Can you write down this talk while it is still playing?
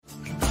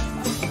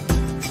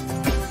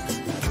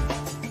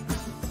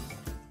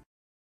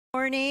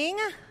Morning.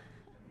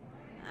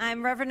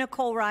 I'm Reverend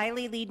Nicole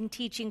Riley, lead and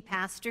teaching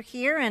pastor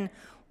here, and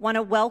want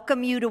to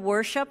welcome you to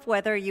worship,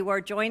 whether you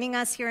are joining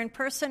us here in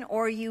person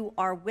or you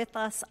are with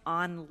us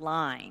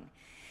online.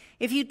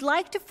 If you'd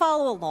like to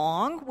follow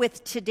along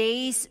with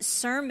today's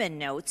sermon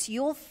notes,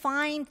 you'll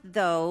find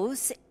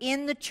those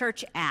in the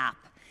church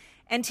app.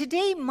 And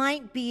today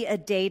might be a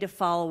day to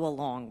follow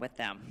along with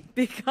them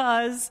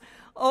because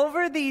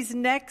over these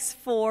next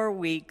 4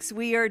 weeks,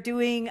 we are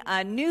doing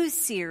a new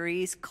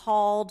series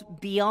called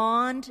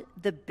Beyond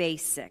the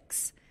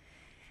Basics.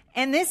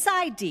 And this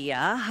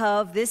idea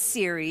of this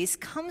series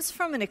comes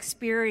from an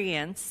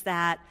experience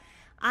that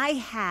I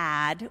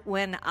had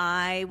when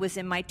I was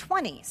in my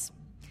 20s.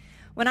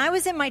 When I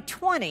was in my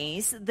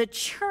 20s, the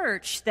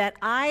church that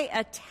I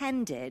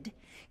attended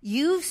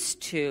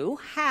used to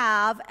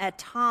have a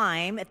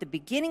time at the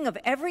beginning of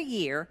every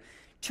year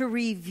to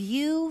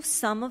review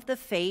some of the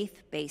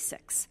faith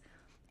basics.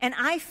 And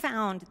I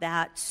found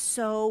that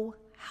so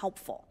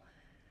helpful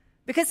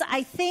because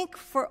I think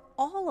for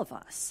all of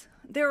us,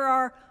 there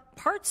are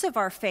parts of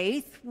our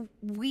faith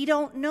we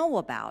don't know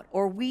about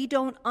or we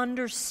don't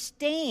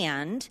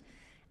understand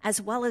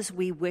as well as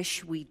we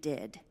wish we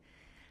did.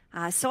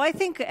 So I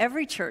think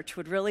every church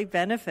would really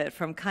benefit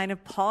from kind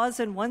of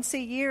pausing once a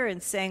year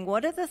and saying,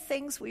 what are the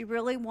things we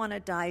really want to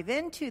dive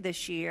into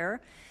this year?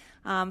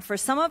 For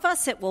some of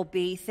us, it will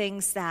be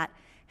things that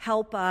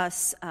help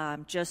us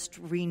just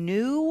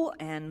renew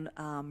and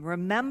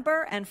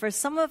remember. And for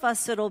some of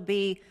us, it'll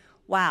be,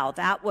 wow,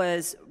 that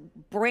was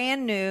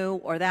brand new,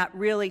 or that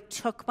really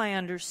took my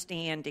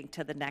understanding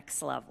to the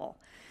next level.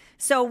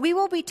 So we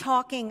will be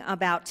talking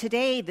about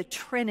today the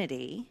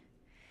Trinity.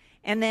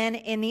 And then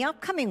in the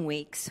upcoming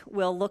weeks,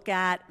 we'll look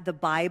at the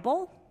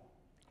Bible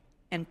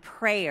and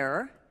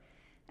prayer.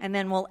 And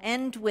then we'll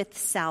end with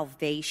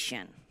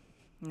salvation.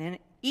 And then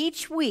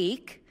each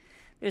week,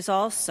 there's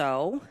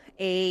also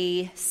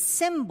a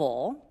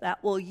symbol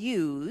that we'll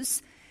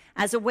use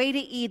as a way to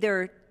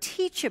either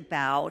teach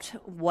about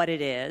what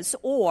it is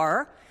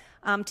or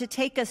to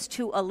take us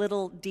to a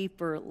little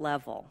deeper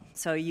level.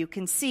 So you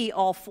can see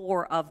all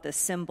 4 of the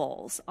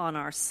symbols on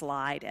our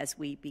slide as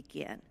we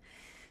begin.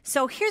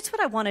 So here's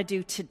what I want to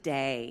do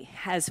today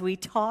as we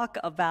talk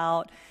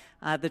about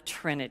the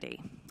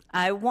Trinity.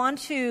 I want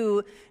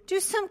to do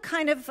some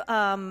kind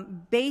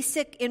of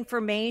basic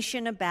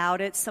information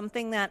about it,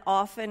 something that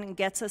often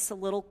gets us a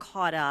little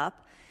caught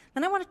up.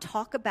 Then I want to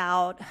talk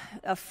about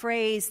a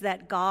phrase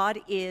that God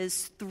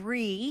is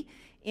 3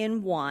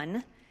 in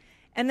 1.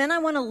 And then I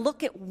want to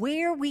look at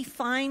where we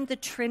find the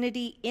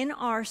Trinity in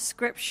our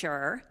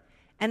scripture.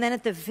 And then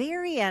at the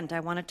very end,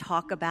 I want to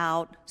talk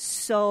about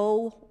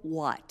so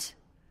what?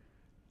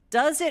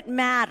 Does it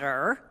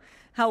matter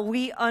how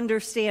we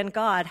understand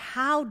God?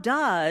 How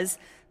does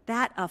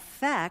that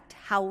affect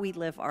how we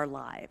live our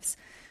lives?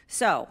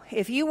 So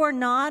if you are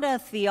not a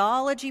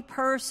theology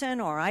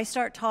person, or I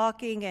start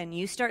talking and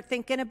you start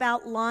thinking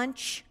about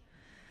lunch,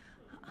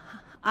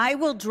 I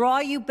will draw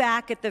you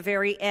back at the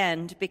very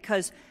end,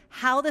 because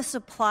how this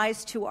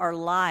applies to our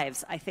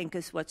lives, I think,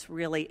 is what's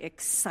really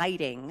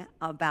exciting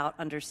about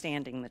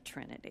understanding the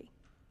Trinity.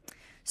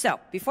 So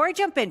before I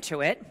jump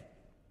into it,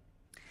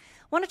 I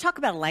want to talk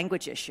about a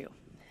language issue.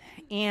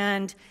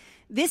 And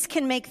this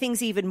can make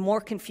things even more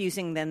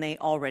confusing than they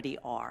already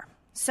are.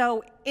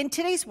 So in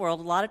today's world,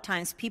 a lot of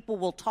times people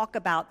will talk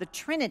about the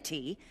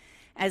Trinity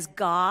as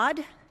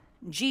God,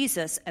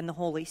 Jesus, and the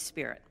Holy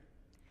Spirit.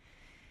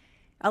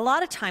 A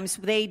lot of times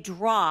they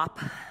drop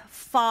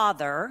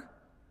Father,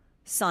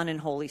 Son, and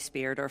Holy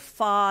Spirit, or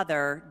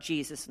Father,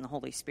 Jesus, and the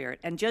Holy Spirit,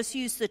 and just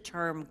use the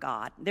term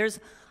God. There's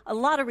a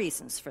lot of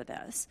reasons for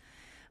this.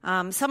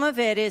 Some of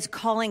it is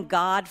calling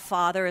God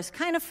Father has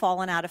kind of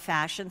fallen out of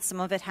fashion. Some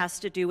of it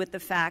has to do with the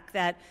fact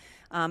that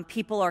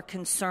people are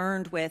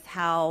concerned with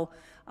how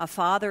a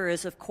father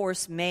is, of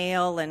course,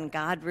 male, and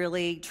God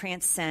really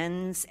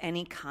transcends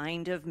any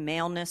kind of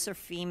maleness or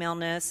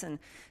femaleness, and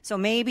so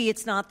maybe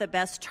it's not the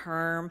best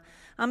term.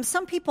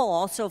 Some people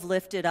also have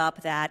lifted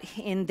up that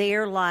in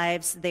their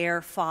lives,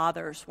 their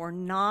fathers were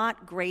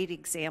not great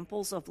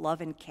examples of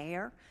love and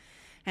care.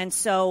 And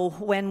so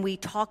when we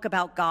talk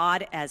about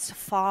God as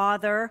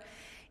Father,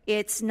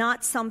 it's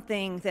not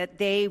something that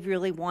they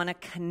really want to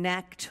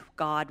connect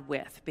God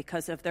with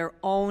because of their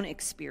own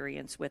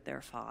experience with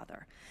their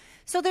Father.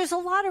 So there's a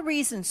lot of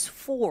reasons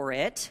for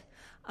it,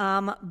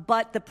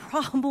 but the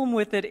problem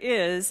with it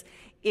is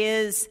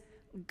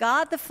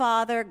God the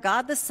Father,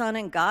 God the Son,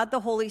 and God the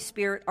Holy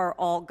Spirit are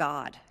all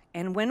God.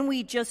 And when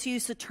we just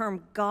use the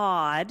term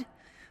God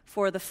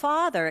for the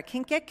Father, it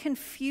can get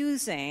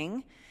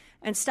confusing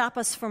and stop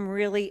us from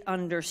really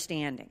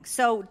understanding.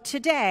 So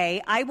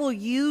today, I will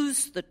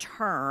use the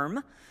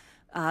term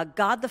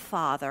God the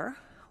Father,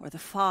 or the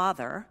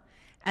Father,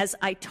 as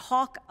I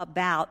talk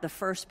about the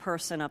first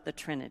person of the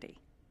Trinity.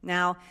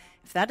 Now,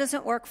 if that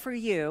doesn't work for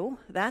you,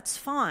 that's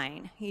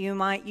fine. You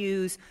might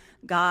use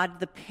God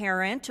the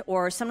Parent,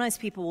 or sometimes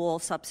people will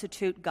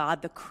substitute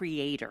God the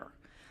Creator.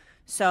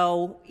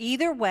 So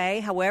either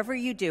way, however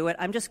you do it,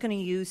 I'm just going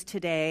to use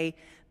today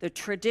the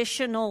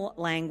traditional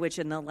language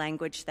and the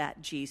language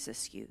that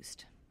Jesus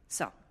used.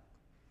 So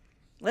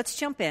let's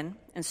jump in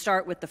and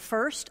start with the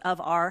first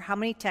of our, how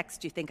many texts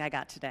do you think I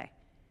got today?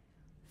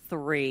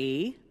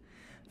 3.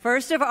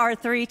 First of our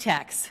 3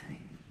 texts.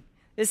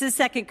 This is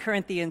 2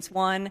 Corinthians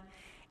 1,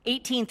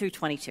 18 through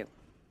 22.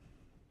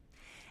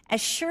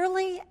 As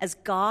surely as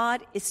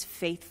God is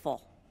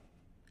faithful,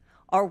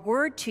 our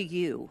word to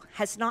you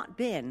has not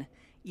been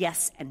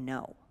yes and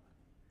no.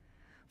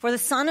 For the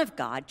Son of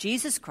God,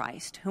 Jesus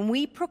Christ, whom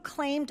we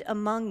proclaimed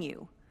among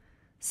you,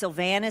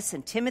 Silvanus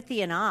and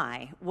Timothy and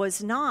I,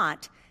 was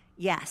not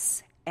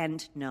yes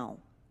and no.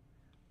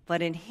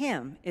 But in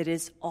him it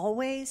is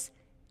always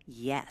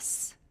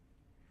yes.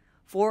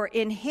 For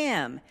in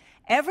him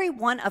every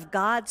one of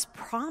God's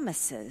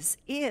promises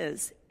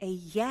is a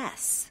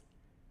yes.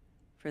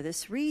 For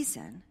this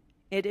reason,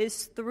 it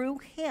is through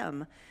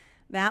him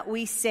that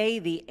we say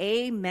the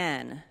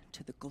amen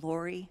to the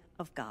glory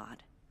of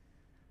God.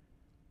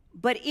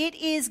 But it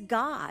is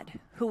God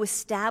who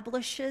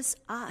establishes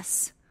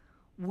us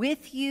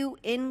with you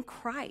in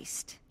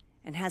Christ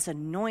and has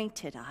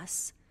anointed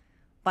us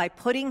by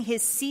putting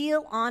his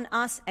seal on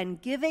us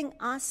and giving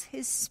us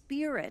his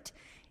Spirit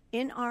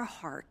in our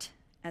heart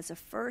as a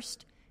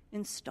first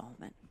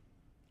installment.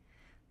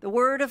 The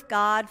word of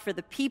God for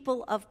the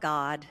people of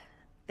God.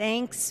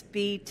 Thanks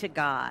be to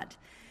God.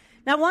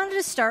 Now, I wanted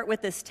to start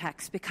with this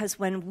text because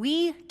when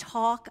we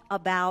talk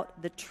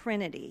about the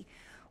Trinity,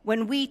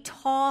 when we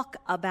talk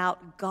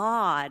about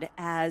God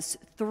as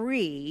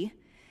 3,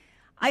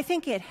 I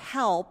think it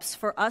helps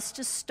for us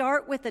to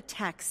start with a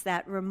text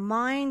that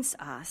reminds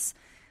us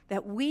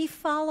that we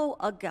follow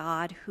a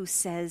God who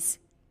says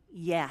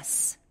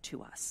yes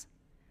to us,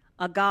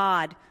 a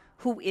God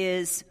who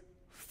is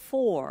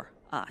for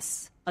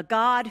us, a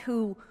God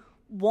who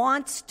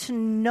wants to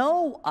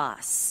know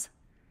us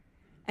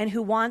and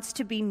who wants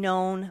to be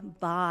known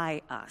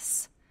by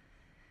us.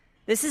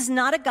 This is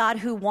not a God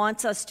who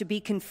wants us to be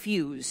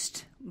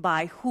confused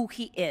by who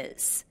he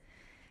is.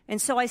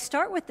 And so I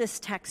start with this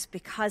text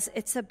because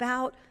it's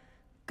about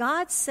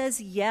God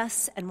says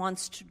yes and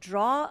wants to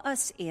draw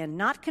us in,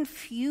 not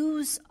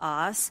confuse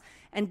us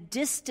and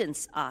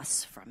distance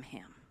us from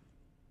him.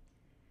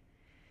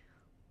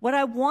 What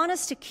I want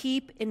us to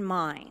keep in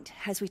mind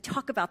as we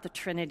talk about the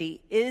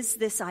Trinity is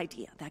this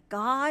idea that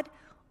God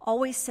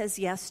always says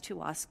yes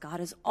to us. God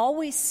is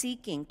always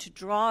seeking to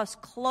draw us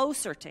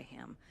closer to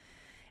him.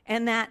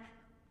 And that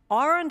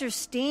our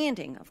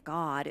understanding of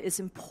God is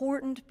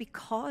important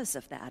because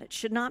of that. It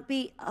should not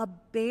be a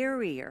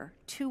barrier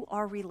to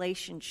our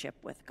relationship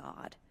with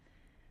God.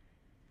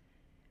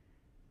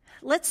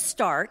 Let's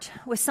start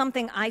with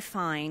something I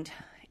find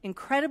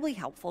incredibly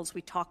helpful as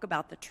we talk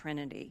about the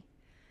Trinity.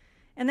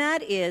 And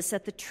that is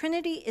that the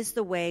Trinity is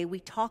the way we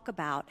talk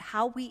about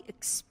how we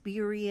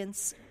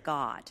experience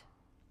God.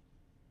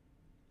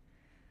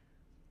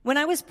 When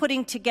I was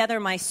putting together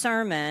my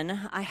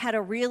sermon, I had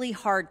a really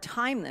hard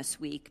time this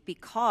week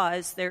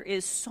because there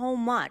is so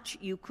much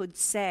you could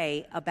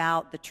say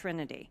about the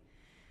Trinity.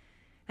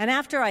 And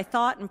after I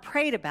thought and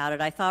prayed about it,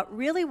 I thought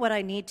really what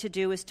I need to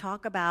do is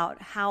talk about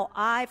how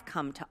I've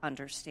come to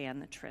understand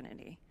the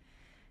Trinity.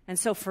 And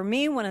so for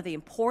me, one of the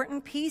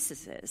important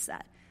pieces is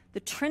that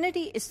the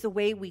Trinity is the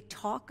way we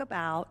talk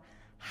about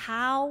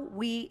how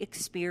we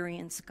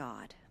experience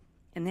God.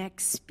 And the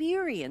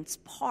experience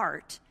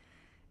part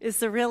is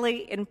the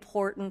really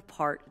important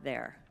part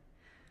there.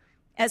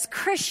 As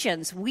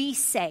Christians, we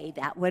say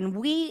that when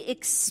we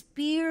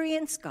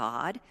experience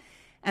God,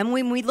 and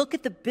when we look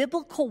at the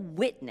biblical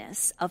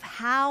witness of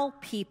how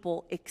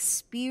people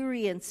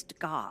experienced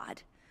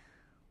God,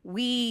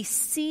 we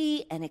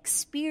see and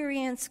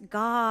experience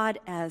God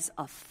as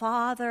a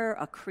father,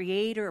 a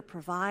creator, a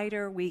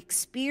provider. We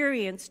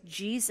experience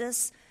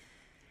Jesus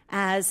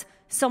as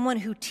someone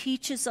who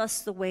teaches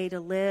us the way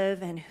to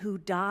live and who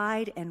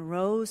died and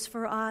rose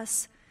for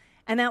us.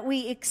 And that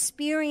we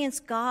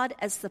experience God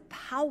as the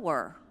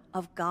power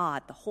of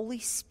God, the Holy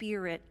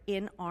Spirit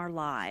in our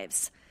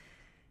lives.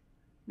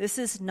 This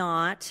is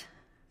not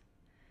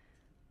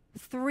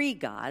 3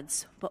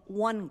 gods, but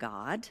one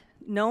God,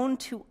 known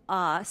to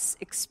us,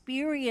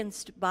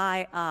 experienced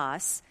by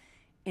us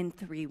in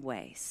 3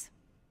 ways.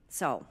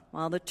 So,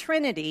 while the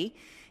Trinity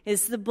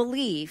is the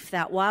belief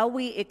that while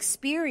we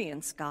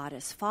experience God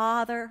as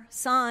Father,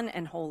 Son,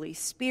 and Holy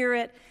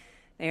Spirit,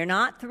 they are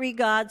not 3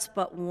 gods,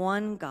 but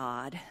one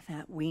God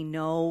that we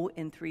know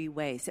in 3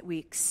 ways, that we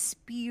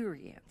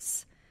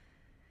experience.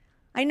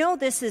 I know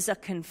this is a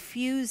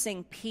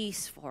confusing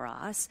piece for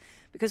us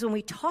because when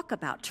we talk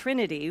about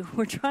Trinity,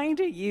 we're trying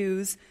to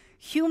use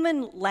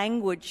human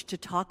language to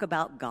talk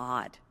about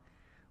God,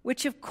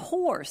 which of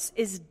course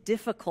is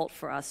difficult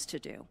for us to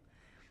do.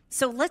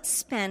 So let's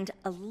spend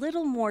a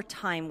little more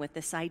time with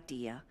this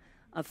idea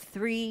of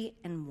 3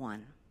 and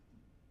 1.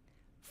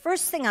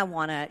 First thing I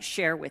want to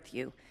share with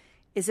you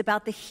is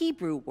about the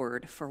Hebrew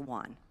word for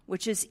one,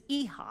 which is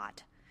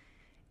ehad.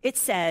 It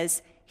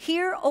says,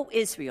 "Hear, O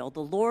Israel,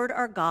 the Lord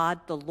our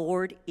God, the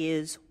Lord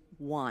is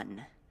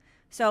one."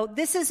 So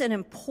this is an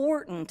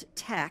important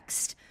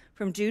text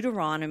from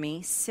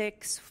Deuteronomy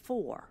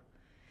 6:4.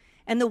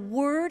 And the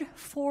word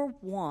for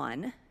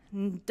one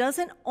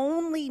doesn't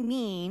only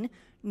mean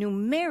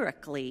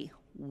numerically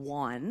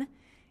one,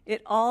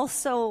 it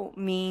also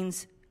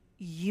means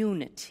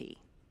unity.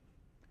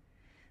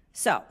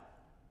 So,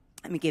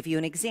 let me give you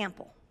an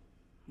example.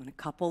 When a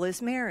couple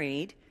is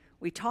married,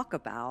 we talk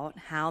about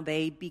how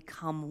they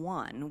become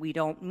one. We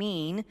don't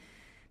mean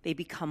they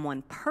become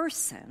one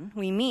person.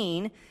 We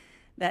mean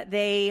that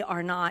they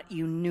are not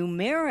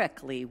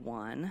numerically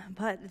one,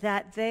 but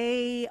that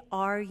they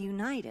are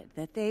united,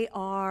 that they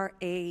are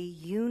a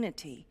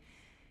unity.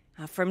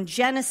 From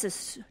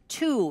Genesis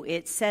 2,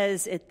 it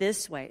says it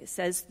this way. It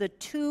says, the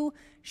two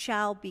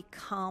shall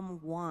become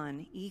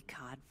one,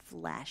 echad,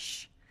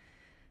 flesh.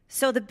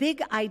 So the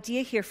big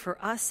idea here for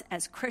us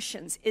as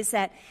Christians is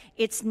that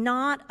it's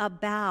not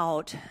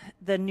about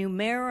the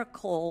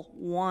numerical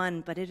one,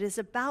 but it is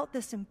about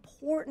this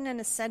important and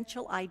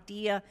essential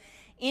idea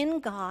in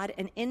God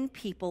and in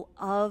people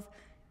of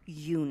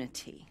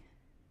unity.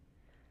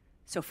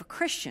 So for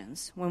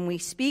Christians, when we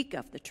speak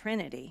of the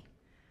Trinity,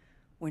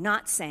 we're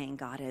not saying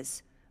God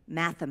is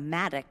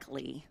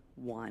mathematically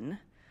one.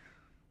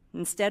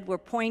 Instead, we're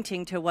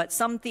pointing to what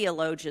some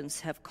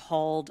theologians have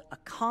called a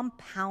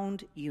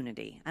compound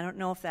unity. I don't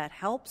know if that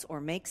helps or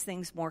makes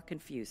things more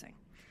confusing.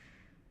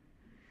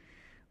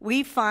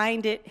 We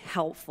find it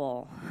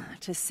helpful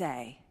to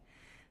say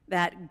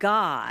that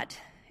God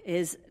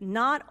is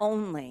not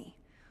only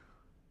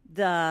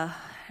the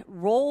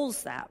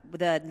roles that,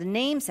 the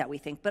names that we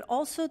think, but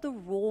also the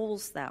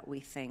roles that we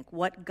think,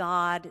 what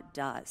God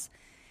does.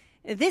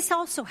 This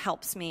also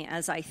helps me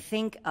as I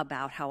think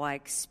about how I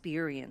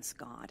experience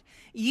God.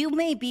 You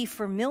may be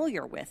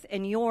familiar with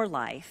in your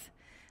life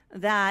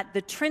that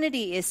the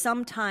Trinity is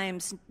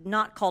sometimes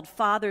not called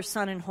Father,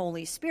 Son, and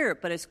Holy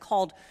Spirit, but is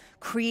called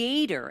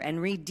Creator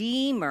and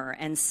Redeemer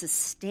and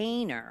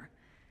Sustainer.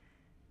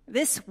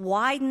 This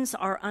widens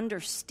our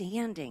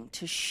understanding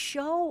to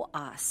show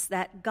us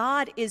that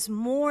God is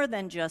more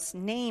than just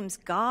names.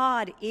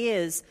 God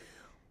is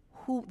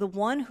the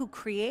one who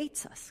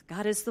creates us.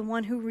 God is the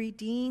one who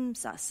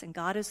redeems us, and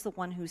God is the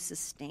one who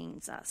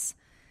sustains us.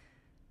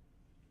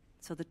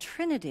 So the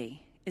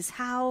Trinity is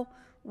how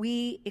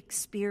we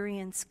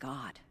experience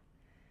God.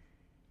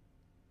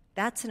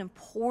 That's an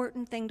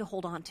important thing to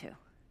hold on to.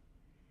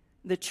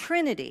 The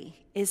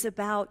Trinity is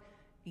about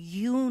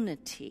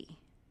unity.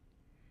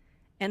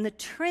 And the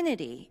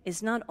Trinity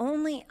is not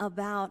only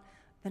about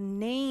the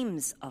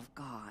names of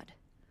God,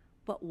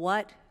 but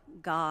what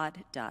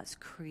God does: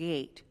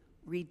 create,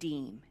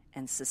 redeem,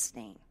 and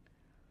sustain.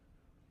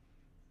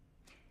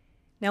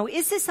 Now,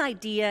 is this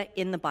idea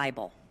in the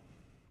Bible?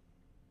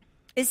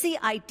 Is the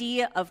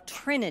idea of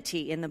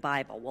Trinity in the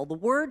Bible? Well, the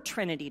word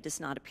Trinity does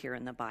not appear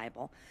in the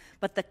Bible,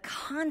 but the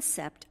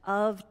concept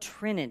of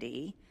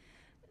Trinity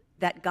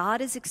that God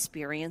has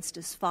experienced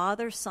as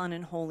Father, Son,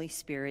 and Holy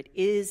Spirit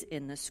is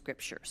in the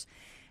Scriptures.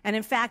 And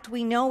in fact,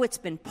 we know it's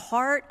been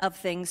part of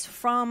things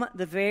from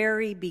the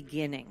very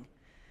beginning,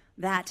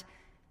 that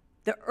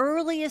the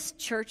earliest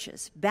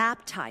churches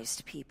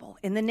baptized people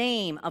in the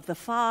name of the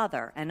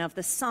Father and of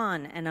the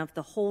Son and of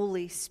the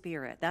Holy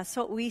Spirit. That's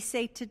what we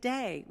say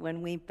today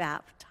when we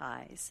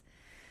baptize.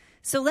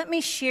 So let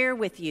me share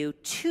with you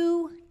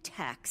two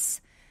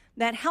texts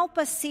that help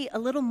us see a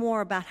little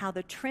more about how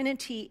the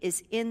Trinity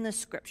is in the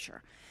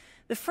Scripture.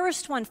 The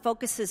first one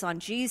focuses on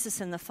Jesus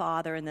and the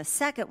Father, and the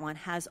second one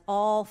has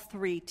all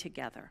three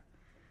together.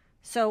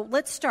 So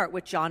let's start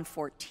with John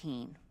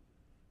 14.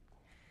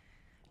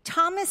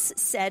 Thomas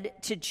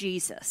said to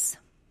Jesus,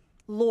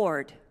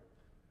 "Lord,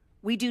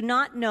 we do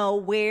not know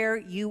where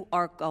you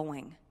are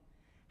going.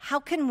 How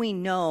can we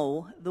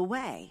know the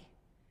way?"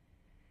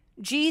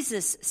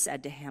 Jesus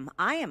said to him,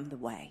 "I am the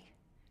way,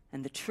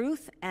 and the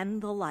truth,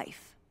 and the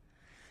life.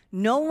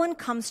 No one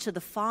comes to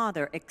the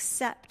Father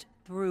except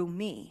through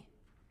me.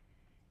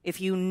 If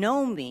you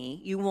know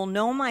me, you will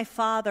know my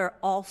Father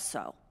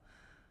also.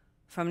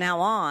 From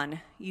now on,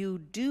 you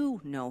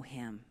do know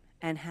him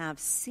and have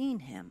seen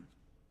him."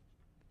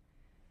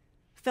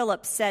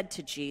 Philip said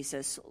to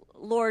Jesus,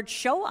 "Lord,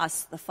 show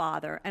us the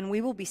Father, and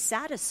we will be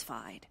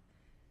satisfied."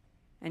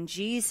 And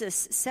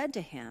Jesus said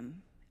to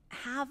him,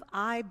 "Have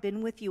I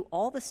been with you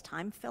all this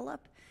time,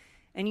 Philip,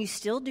 and you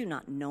still do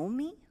not know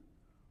me?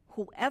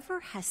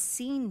 Whoever has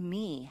seen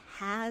me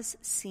has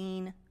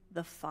seen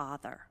the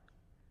Father."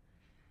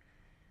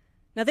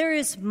 Now, there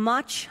is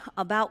much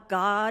about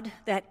God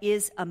that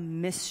is a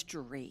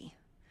mystery.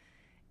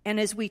 And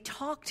as we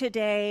talk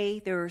today,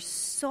 there are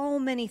so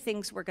many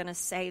things we're going to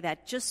say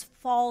that just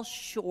fall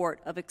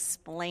short of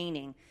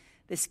explaining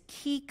this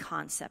key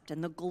concept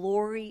and the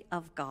glory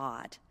of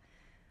God.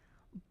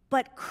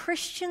 But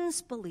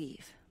Christians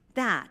believe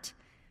that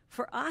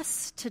for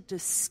us to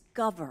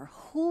discover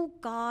who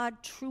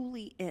God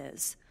truly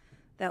is,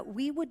 that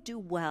we would do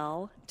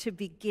well to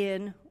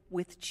begin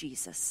with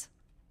Jesus.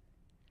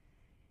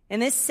 In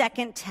this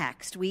second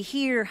text, we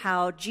hear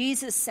how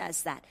Jesus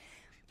says that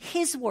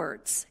his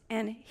words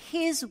and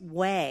his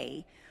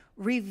way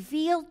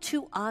revealed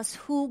to us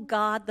who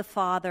God the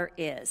Father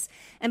is.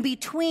 And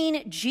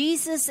between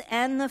Jesus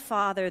and the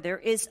Father, there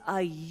is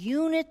a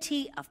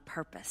unity of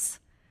purpose.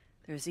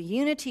 There's a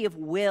unity of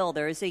will.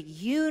 There is a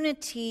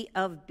unity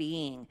of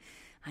being.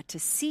 To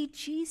see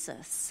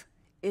Jesus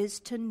is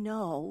to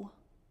know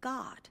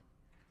God.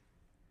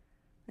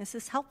 This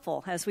is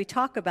helpful as we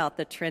talk about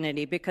the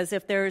Trinity, because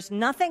if there's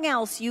nothing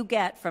else you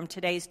get from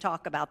today's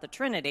talk about the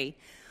Trinity,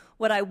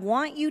 what I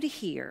want you to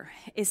hear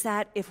is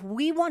that if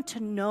we want to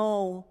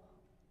know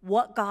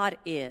what God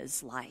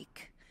is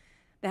like,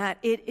 that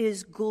it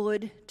is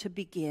good to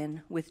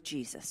begin with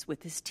Jesus,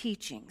 with his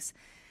teachings.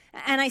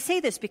 And I say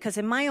this because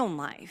in my own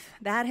life,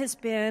 that has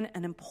been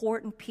an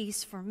important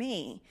piece for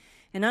me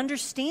in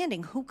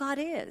understanding who God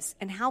is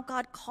and how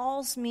God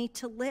calls me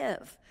to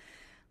live.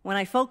 When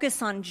I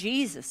focus on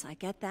Jesus, I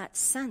get that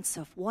sense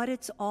of what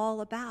it's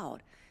all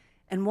about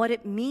and what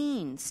it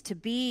means to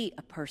be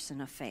a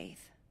person of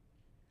faith.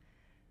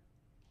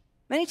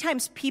 Many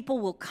times people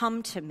will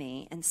come to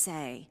me and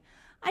say,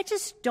 I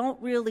just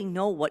don't really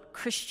know what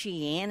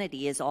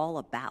Christianity is all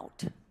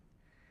about.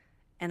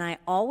 And I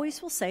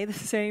always will say the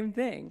same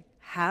thing.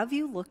 Have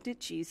you looked at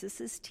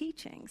Jesus'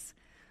 teachings?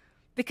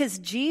 Because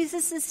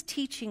Jesus'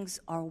 teachings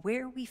are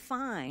where we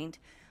find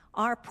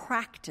our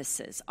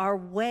practices, our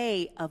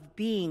way of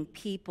being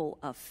people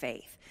of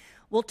faith.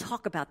 We'll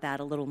talk about that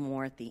a little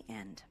more at the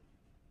end.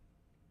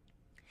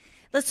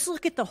 Let's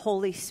look at the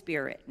Holy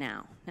Spirit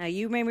now. Now,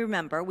 you may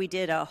remember we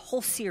did a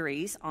whole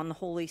series on the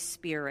Holy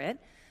Spirit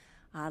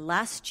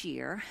last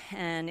year,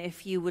 and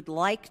if you would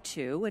like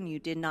to, and you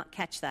did not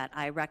catch that,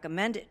 I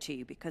recommend it to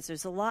you because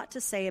there's a lot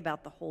to say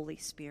about the Holy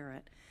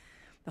Spirit.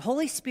 The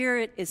Holy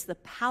Spirit is the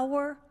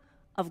power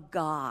of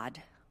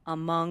God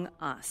among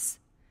us.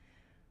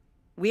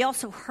 We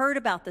also heard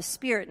about the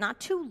Spirit not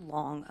too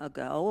long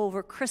ago,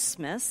 over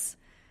Christmas,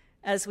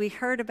 as we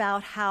heard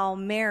about how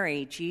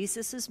Mary,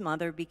 Jesus'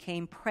 mother,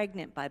 became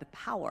pregnant by the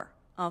power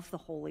of the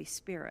Holy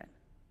Spirit.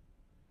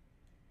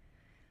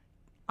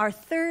 Our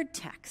third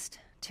text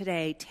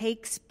today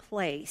takes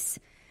place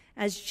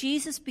as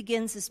Jesus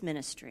begins his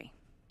ministry.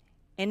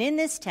 And in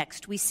this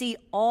text, we see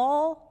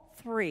all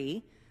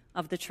three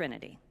of the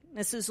Trinity.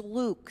 This is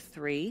Luke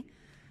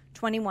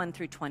 3:21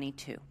 through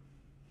 22.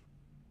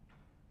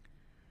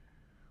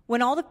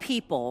 When all the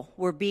people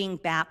were being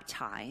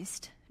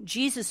baptized,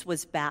 Jesus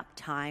was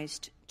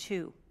baptized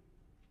too.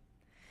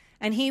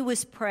 And he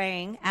was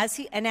praying, as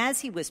he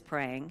was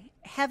praying,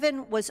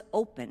 heaven was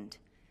opened,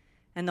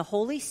 and the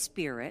Holy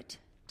Spirit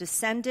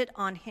descended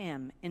on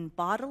him in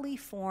bodily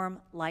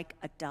form like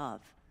a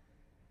dove.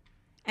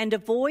 And a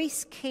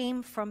voice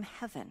came from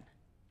heaven,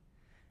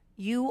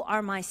 "You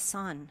are my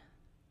Son,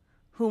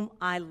 whom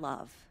I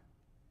love.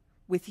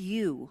 With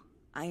you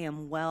I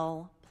am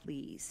well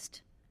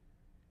pleased."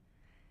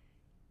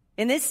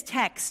 In this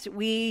text,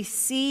 we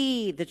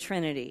see the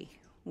Trinity.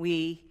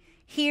 We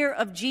hear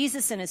of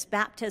Jesus and his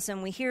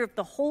baptism. We hear of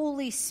the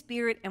Holy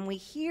Spirit, and we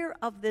hear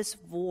of this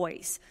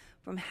voice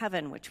from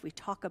heaven, which we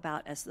talk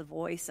about as the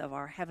voice of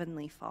our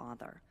Heavenly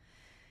Father.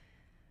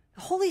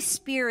 The Holy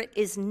Spirit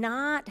is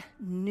not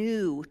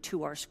new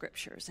to our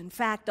scriptures. In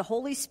fact, the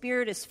Holy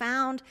Spirit is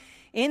found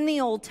in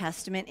the Old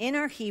Testament, in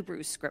our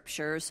Hebrew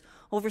scriptures,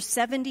 over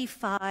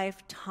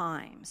 75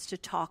 times to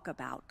talk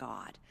about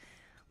God.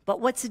 But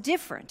what's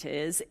different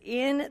is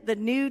in the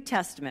New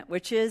Testament,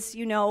 which is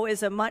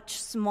a much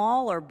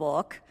smaller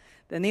book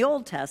than the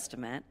Old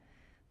Testament,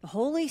 the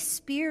Holy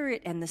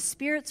Spirit and the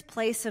Spirit's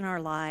place in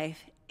our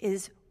life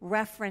is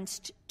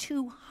referenced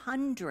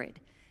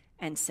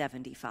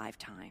 275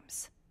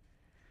 times.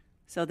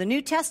 So the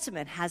New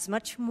Testament has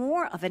much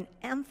more of an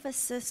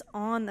emphasis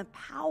on the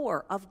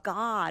power of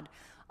God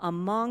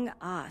among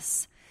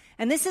us.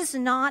 And this is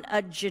not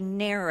a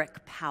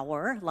generic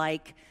power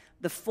like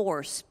the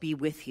force be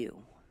with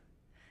you.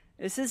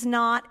 This is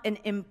not an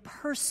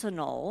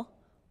impersonal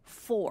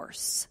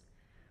force.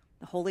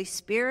 The Holy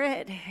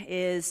Spirit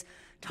is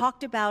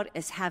talked about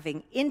as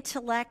having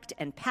intellect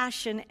and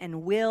passion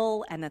and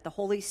will, and that the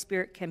Holy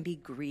Spirit can be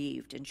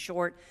grieved. In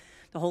short,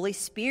 the Holy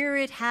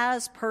Spirit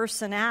has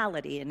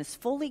personality and is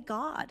fully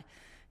God,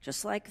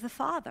 just like the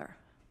Father,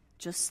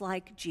 just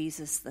like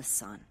Jesus the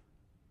Son.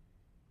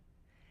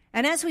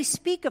 And as we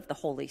speak of the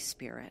Holy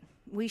Spirit,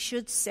 we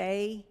should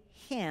say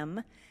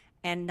him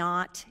and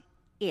not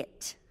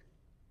it.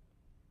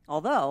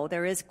 Although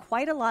there is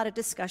quite a lot of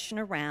discussion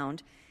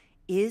around,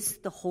 is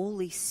the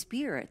Holy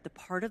Spirit the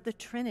part of the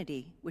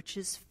Trinity which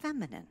is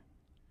feminine?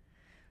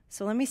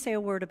 So let me say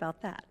a word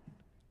about that.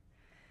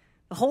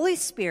 The Holy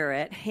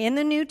Spirit in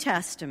the New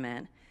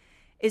Testament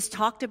is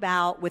talked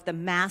about with the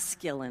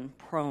masculine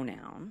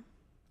pronoun,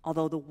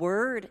 although the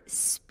word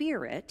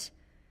spirit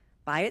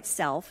by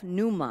itself,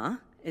 pneuma,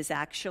 is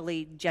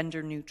actually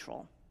gender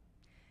neutral.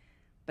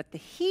 But the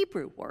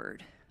Hebrew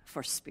word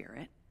for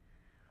spirit,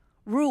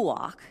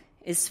 ruach,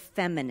 is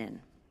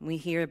feminine. We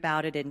hear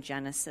about it in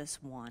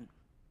Genesis 1.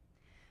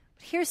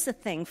 But here's the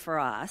thing for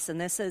us,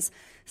 and this is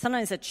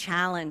sometimes a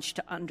challenge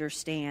to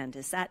understand,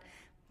 is that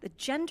the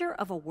gender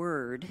of a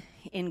word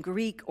in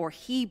Greek or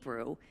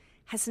Hebrew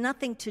has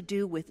nothing to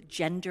do with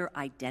gender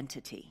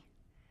identity.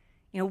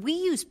 You know, we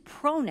use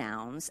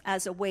pronouns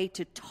as a way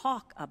to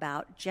talk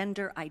about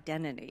gender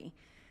identity,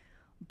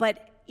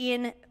 but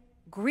in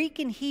Greek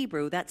and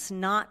Hebrew, that's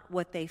not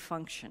what they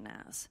function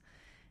as.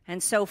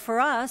 And so for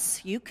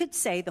us, you could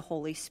say the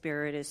Holy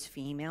Spirit is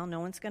female.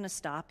 No one's going to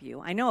stop you.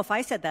 I know if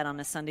I said that on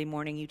a Sunday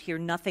morning, you'd hear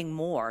nothing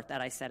more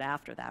that I said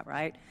after that,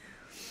 right?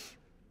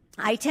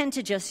 I tend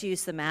to just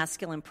use the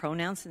masculine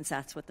pronoun since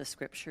that's what the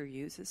Scripture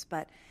uses,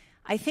 but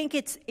I think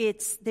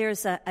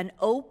there's an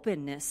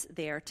openness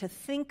there to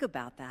think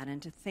about that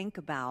and to think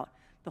about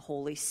the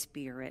Holy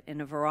Spirit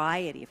in a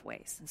variety of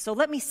ways. And so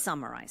let me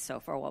summarize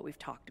so far what we've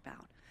talked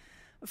about.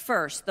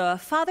 First, the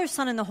Father,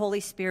 Son, and the Holy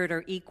Spirit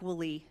are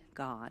equally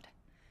God.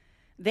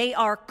 They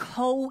are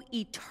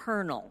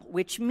co-eternal,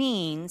 which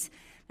means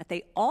that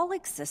they all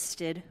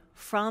existed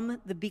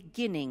from the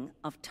beginning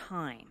of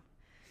time.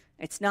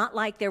 It's not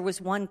like there was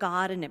one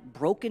God and it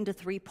broke into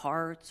three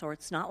parts, or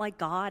it's not like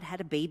God had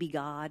a baby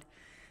God.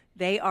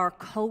 They are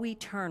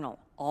co-eternal,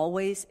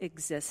 always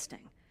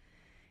existing.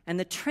 And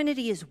the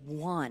Trinity is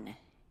one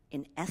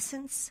in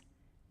essence,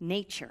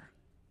 nature,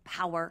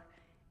 power,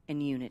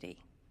 and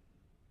unity.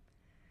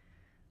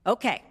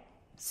 Okay,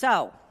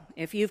 so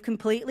if you've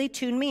completely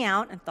tuned me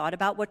out and thought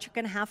about what you're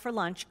going to have for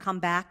lunch, come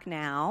back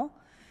now,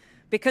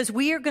 because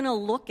we are going to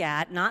look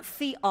at not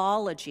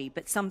theology,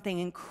 but something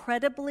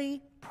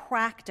incredibly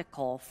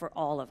practical for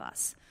all of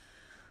us.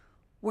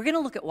 We're going to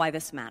look at why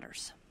this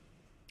matters.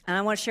 And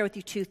I want to share with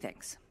you two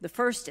things. The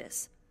first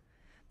is,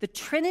 the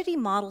Trinity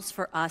models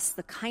for us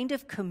the kind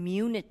of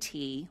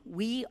community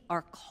we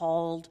are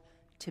called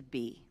to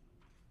be.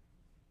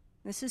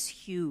 This is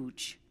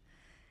huge,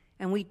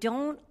 and we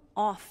don't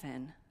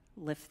often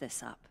lift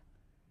this up.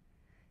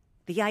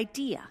 The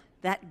idea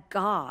that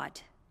God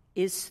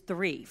is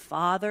three,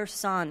 Father,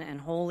 Son,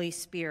 and Holy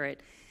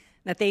Spirit,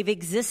 that they've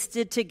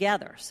existed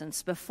together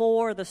since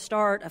before the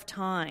start of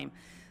time,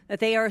 that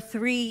they are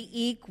three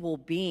equal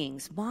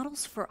beings,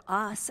 models for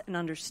us an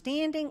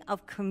understanding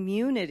of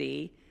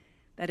community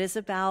that is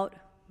about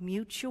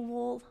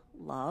mutual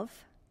love,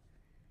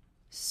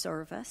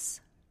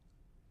 service,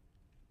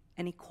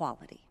 and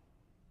equality.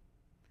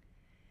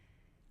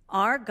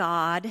 Our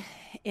God,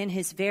 in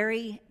his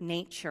very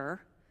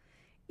nature,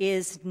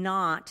 is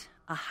not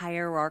a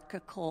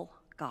hierarchical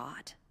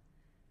God.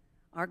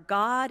 Our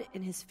God,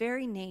 in his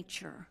very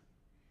nature,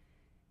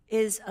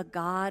 is a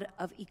God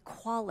of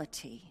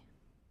equality.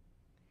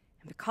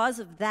 And because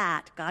of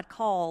that, God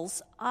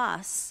calls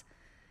us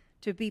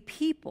to be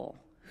people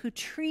who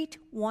treat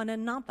one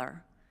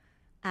another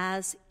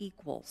as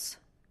equals.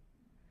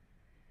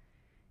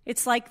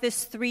 It's like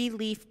this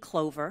three-leaf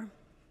clover.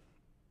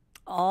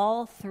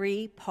 All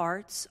three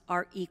parts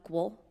are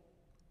equal.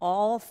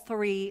 All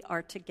three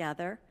are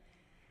together.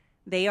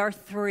 They are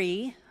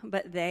three,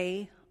 but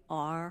they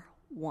are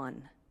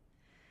one.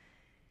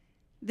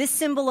 This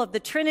symbol of the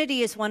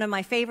Trinity is one of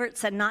my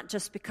favorites, and not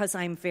just because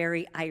I'm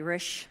very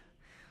Irish,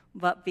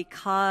 but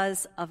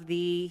because of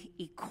the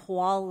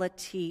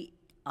equality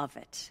of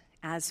it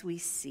as we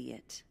see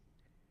it.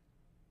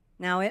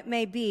 Now, it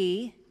may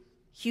be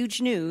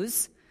huge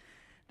news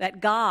that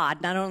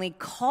God not only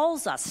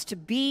calls us to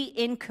be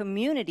in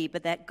community,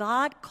 but that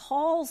God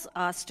calls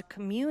us to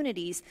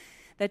communities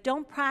that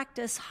don't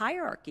practice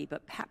hierarchy,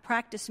 but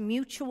practice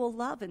mutual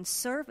love and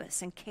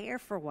service and care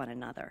for one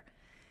another.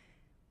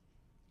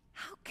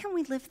 How can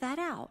we live that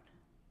out?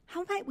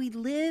 How might we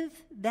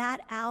live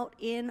that out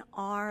in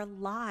our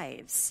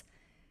lives?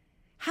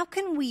 How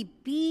can we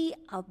be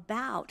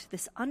about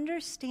this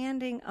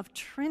understanding of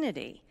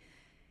Trinity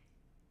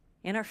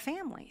in our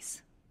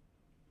families,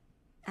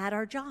 at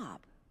our job?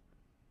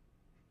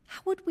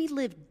 How would we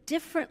live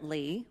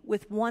differently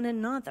with one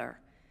another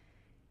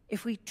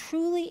if we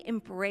truly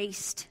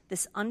embraced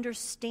this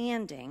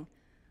understanding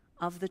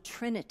of the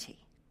Trinity?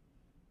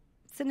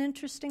 It's an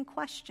interesting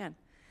question,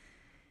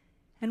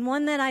 and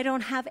one that I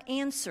don't have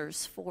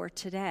answers for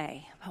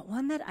today, but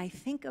one that I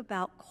think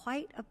about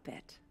quite a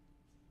bit.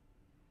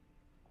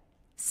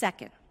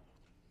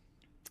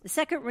 The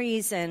second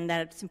reason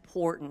that it's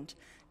important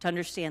to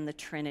understand the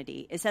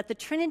Trinity is that the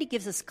Trinity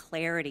gives us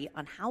clarity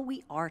on how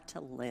we are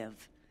to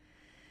live.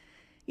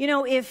 You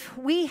know, if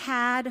we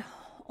had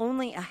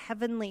only a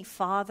Heavenly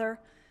Father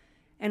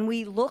and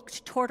we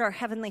looked toward our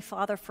Heavenly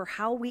Father for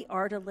how we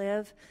are to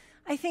live,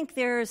 I think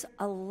there's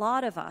a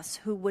lot of us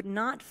who would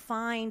not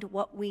find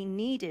what we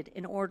needed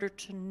in order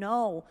to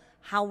know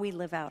how we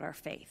live out our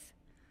faith.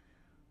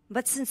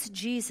 But since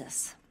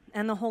Jesus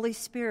and the Holy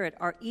Spirit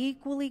are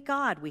equally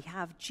God, we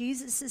have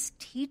Jesus'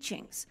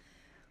 teachings.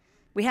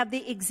 We have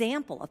the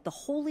example of the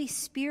Holy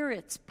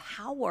Spirit's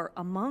power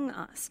among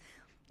us.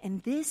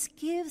 And this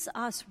gives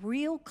us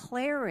real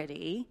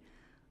clarity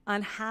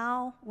on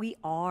how we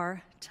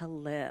are to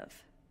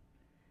live.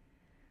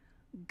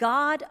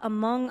 God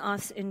among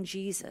us in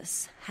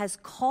Jesus has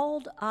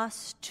called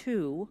us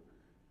to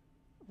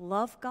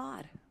love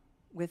God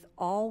with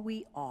all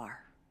we are,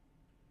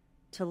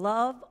 to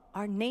love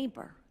our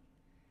neighbor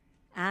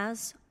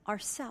as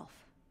ourself,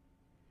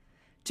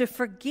 to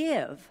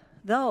forgive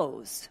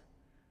those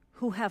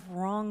who have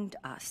wronged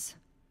us,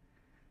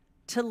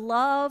 to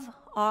love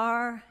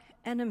our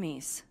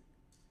enemies,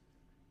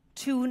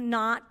 to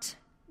not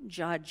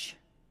judge,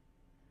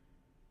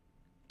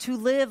 to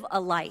live a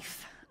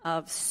life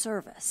of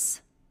service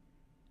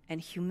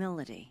and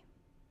humility,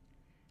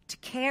 to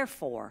care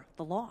for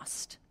the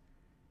lost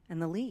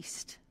and the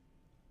least.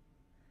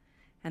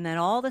 And that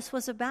all this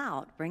was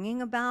about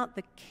bringing about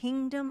the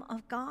kingdom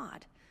of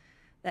God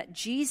that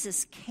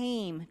Jesus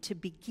came to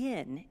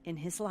begin in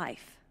his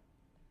life.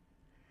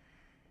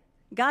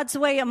 God's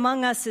way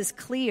among us is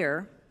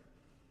clear,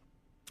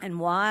 and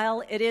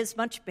while it is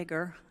much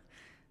bigger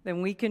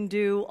than we can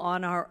do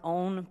on our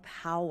own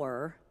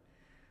power,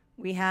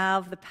 we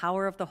have the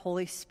power of the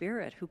Holy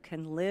Spirit who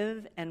can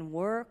live and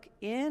work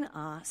in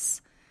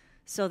us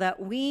so that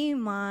we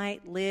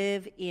might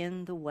live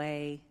in the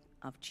way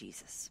of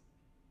Jesus.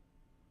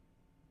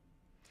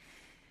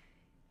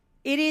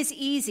 It is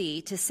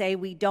easy to say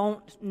we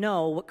don't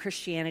know what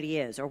Christianity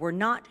is, or we're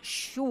not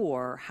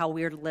sure how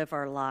we're to live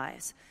our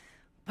lives.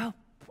 But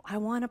I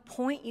want to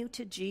point you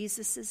to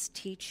Jesus'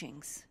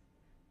 teachings.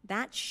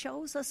 That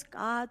shows us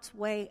God's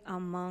way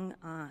among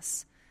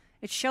us.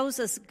 It shows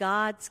us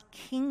God's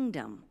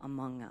kingdom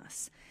among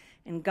us.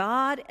 And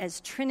God,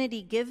 as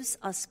Trinity, gives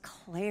us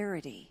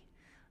clarity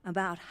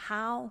about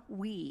how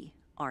we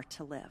are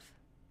to live.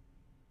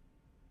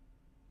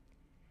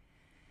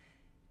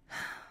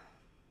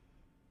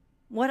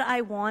 What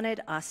I wanted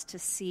us to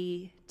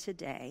see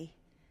today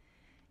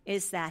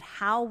is that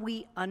how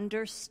we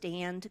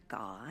understand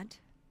God,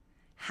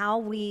 how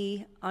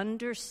we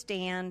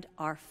understand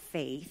our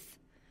faith,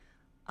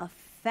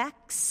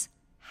 affects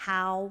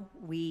how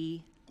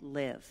we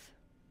live.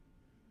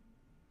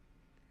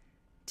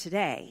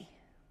 Today,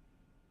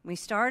 we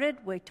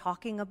started with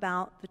talking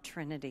about the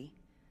Trinity,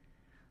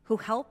 who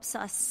helps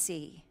us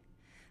see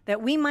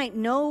that we might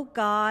know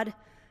God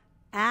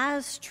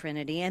as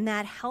Trinity, and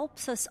that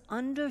helps us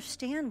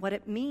understand what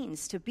it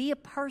means to be a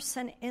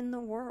person in the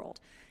world,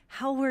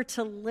 how we're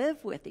to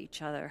live with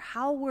each other,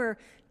 how we're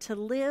to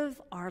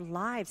live our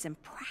lives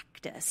and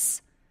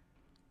practice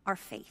our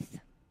faith.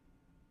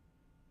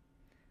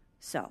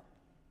 So,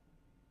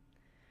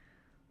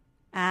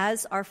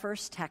 as our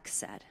first text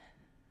said,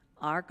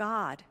 our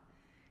God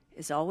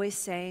is always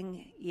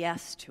saying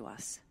yes to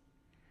us,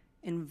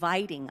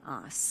 inviting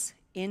us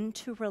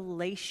into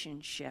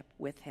relationship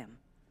with him.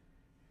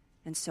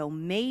 And so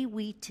may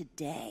we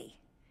today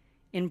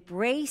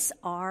embrace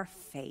our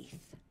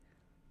faith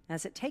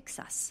as it takes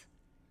us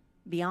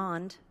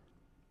beyond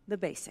the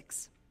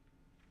basics.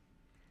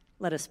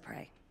 Let us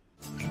pray.